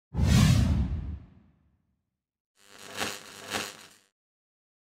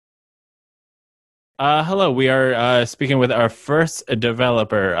Hello, we are speaking with our first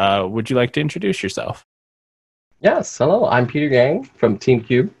developer. Would you like to introduce yourself? Yes, hello. I'm Peter Yang from Team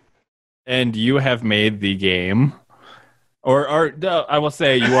Cube. And you have made the game, or no, I will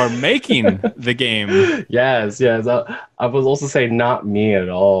say you are making the game. Yes. I was also saying not me at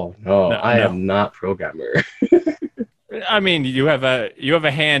all. No, No, I no. am not programmer. I mean, you have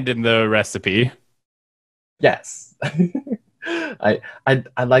a hand in the recipe. Yes. I'd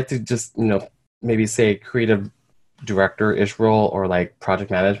like to just, maybe say creative director-ish role or like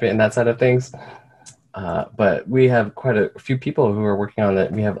project management and that side of things. But we have quite a few people who are working on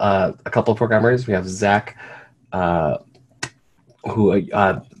it. We have a couple of programmers. We have Zach, uh, who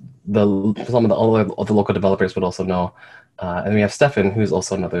the some of the local developers would also know. And we have Stefan, who's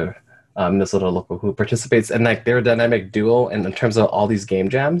also another Minnesota local who participates, and like they're a dynamic duo in terms of all these game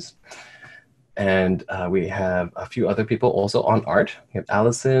jams. And we have a few other people also on art. We have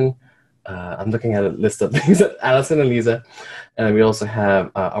Allison. I'm looking at a list of things. Allison and Lisa, and we also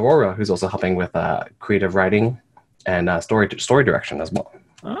have Aurora, who's also helping with creative writing and story direction as well.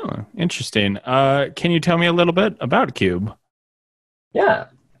 Oh, interesting. Can you tell me a little bit about Cube? Yeah,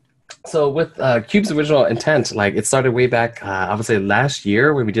 so with Cube's original intent, like it started way back, I would say last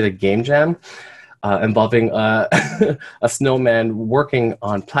year when we did a game jam involving a snowman working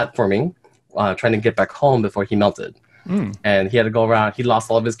on platforming, trying to get back home before he melted. Hmm. And he had to go around. He lost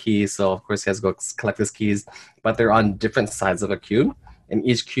all of his keys, so of course he has to go collect his keys. But they're on different sides of a cube, and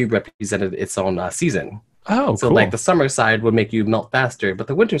each cube represented its own season. Oh, So like cool. the summer side would make you melt faster, but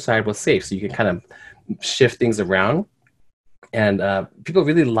the winter side was safe, so you can kind of shift things around and people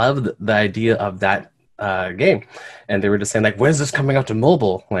really loved the idea of that game, and they were just saying like, "When's this coming out to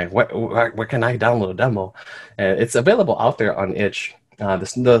mobile? Like, where can I download a demo?" And it's available out there on itch,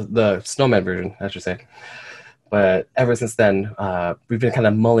 the Snowman version, I should say. But ever since then, we've been kind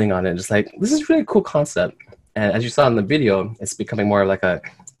of mulling on it, just like this is really cool concept. And as you saw in the video, it's becoming more of like a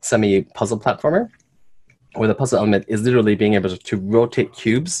semi puzzle platformer, where the puzzle element is literally being able to rotate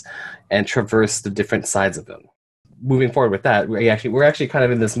cubes and traverse the different sides of them. Moving forward with that, we're actually kind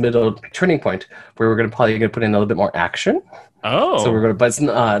of in this middle turning point where we're probably gonna put in a little bit more action. So we're Oh, gonna, but it's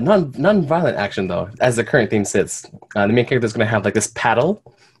non-violent action though, as the current theme sits. The main character is gonna have like this paddle,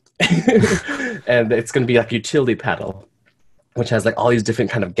 and it's gonna be like utility paddle, which has like all these different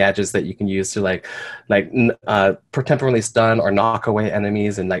kind of gadgets that you can use to temporarily stun or knock away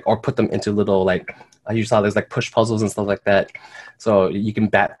enemies and like or put them into little like you saw there's like push puzzles and stuff like that. So you can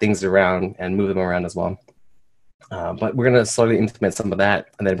bat things around and move them around as well. But we're going to slowly implement some of that,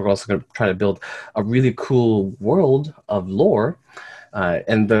 and then we're also going to try to build a really cool world of lore.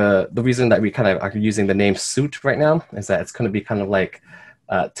 And the reason that we kind of are using the name Suit right now is that it's going to be kind of like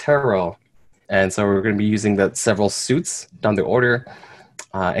tarot, and so we're going to be using the several suits down the order,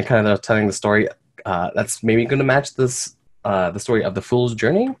 and kind of telling the story that's maybe going to match this the story of the Fool's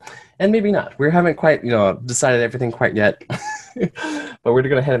Journey, and maybe not. We haven't quite decided everything quite yet, but we're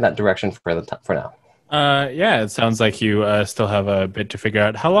going to head in that direction for now. yeah. It sounds like you still have a bit to figure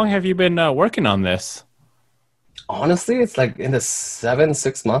out. How long have you been working on this? Honestly, it's like in the 7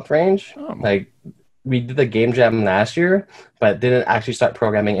 6 month range. Oh. Like we did the game jam last year, but didn't actually start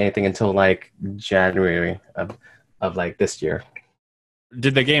programming anything until like January of like this year.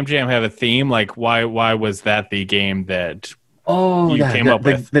 Did the game jam have a theme? Like, why was that the game that Oh you yeah, came up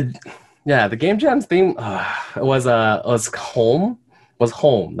with? the game jam's theme was home.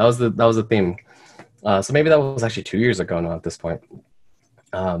 That was the theme. So maybe that was actually 2 years ago now at this point.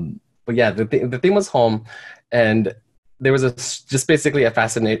 But yeah, the theme was home, and there was just basically a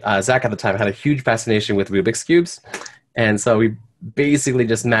fascinate. Zach at the time had a huge fascination with Rubik's cubes, and so we basically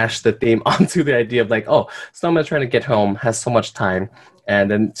just mashed the theme onto the idea of like, oh, Snowman's trying to get home, has so much time, and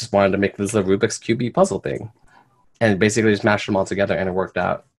then just wanted to make this a Rubik's cube puzzle thing, and basically just mashed them all together, and it worked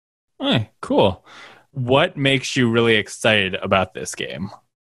out. Hey, cool. What makes you really excited about this game?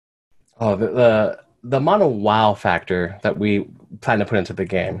 Oh, the amount of wow factor that we plan to put into the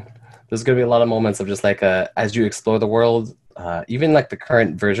game. There's going to be a lot of moments of just like as you explore the world, even like the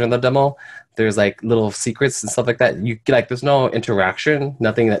current version of the demo, there's like little secrets and stuff like that. You like there's no interaction,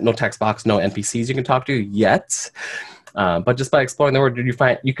 nothing that no text box, no NPCs you can talk to yet. But just by exploring the world,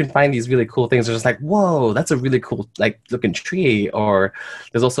 you can find these really cool things. They're just like, whoa, that's a really cool like looking tree. Or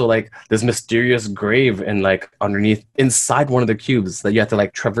there's also like this mysterious grave and like underneath inside one of the cubes that you have to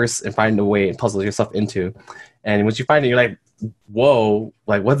like traverse and find a way and puzzle yourself into. And once you find it, you're like, whoa,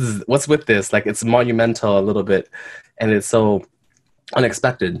 like what's with this? Like it's monumental a little bit, and it's so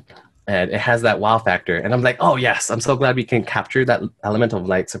unexpected. And it has that wow factor. And I'm like, oh yes, I'm so glad we can capture that element of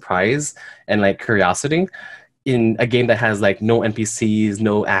like surprise and like curiosity in a game that has like no NPCs,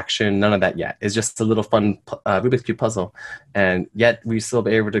 no action, none of that yet. It's just a little fun Rubik's Cube puzzle. And yet we still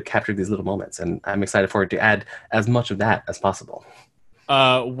be able to capture these little moments. And I'm excited for it to add as much of that as possible.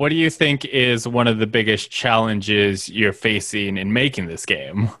 What do you think is one of the biggest challenges you're facing in making this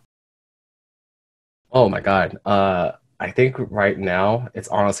game? Oh my God. I think right now it's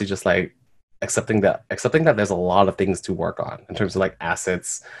honestly just like accepting that there's a lot of things to work on in terms of like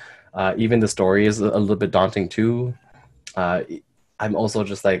assets. Even the story is a little bit daunting too. I'm also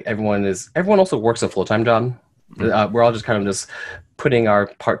just like everyone also works a full-time job. We're all just kind of just putting our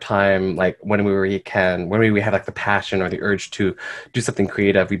part-time, like when we have like the passion or the urge to do something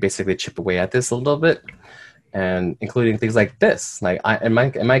creative, we basically chip away at this a little bit, and including things like this. Like in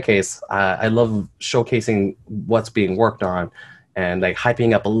my case, I love showcasing what's being worked on and like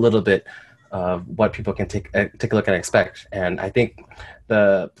hyping up a little bit of what people can take a look and expect. And I think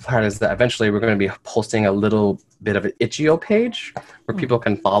the plan is that eventually we're going to be posting a little bit of an itch.io page where people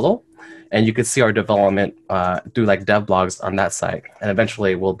can follow, and you can see our development do like dev blogs on that site. And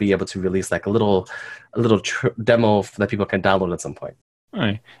eventually we'll be able to release like a little demo that people can download at some point. All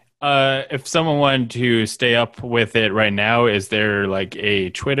right. If someone wanted to stay up with it right now, is there like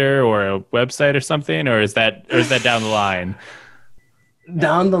a Twitter or a website or something, or is that down the line?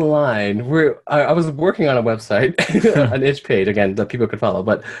 Down the line, I was working on a website, an itch page again that people could follow.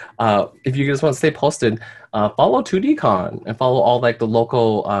 But if you just want to stay posted, follow 2DCon and follow all like the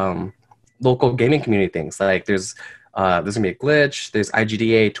local gaming community things. Like there's gonna be a glitch, there's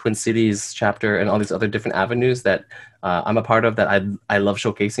IGDA, Twin Cities chapter, and all these other different avenues that I'm a part of. That I love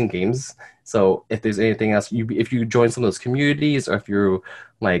showcasing games. So if there's anything else, if you join some of those communities, or if you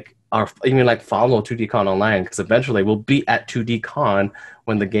like or even like follow 2DCon online, because eventually we'll be at 2DCon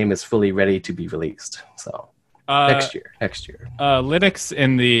when the game is fully ready to be released. So next year. Linux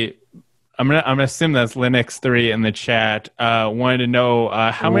in the I'm gonna assume that's Linux 3 in the chat. Wanted to know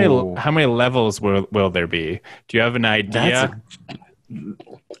how many levels will there be? Do you have an idea?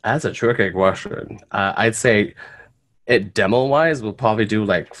 That's a tricky question. I'd say it demo wise we'll probably do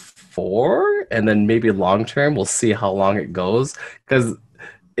like 4, and then maybe long term we'll see how long it goes, because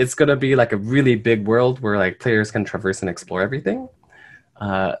it's gonna be like a really big world where like players can traverse and explore everything.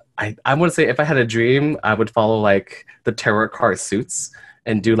 I would say if I had a dream, I would follow like the tarot card suits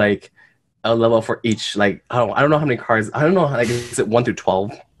and do like a level for each. Like I don't know how many cards. I don't know. Like is it 1 through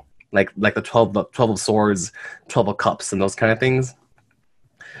 12? Like the 12 of swords, 12 of cups, and those kind of things.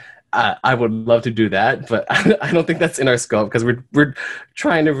 I would love to do that, but I don't think that's in our scope, because we're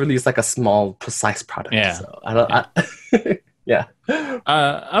trying to release like a small, precise product. Yeah. So I don't. Yeah.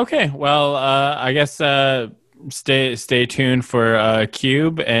 Okay. Well, I guess stay tuned for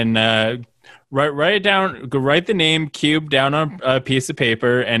Cube, and write it down. Write the name Cube down on a piece of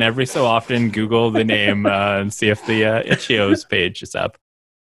paper, and every so often Google the name and see if the itch.io's page is up.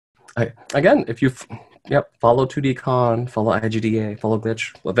 Again, if you follow 2DCon, follow IGDA, follow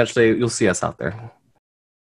Glitch, eventually you'll see us out there.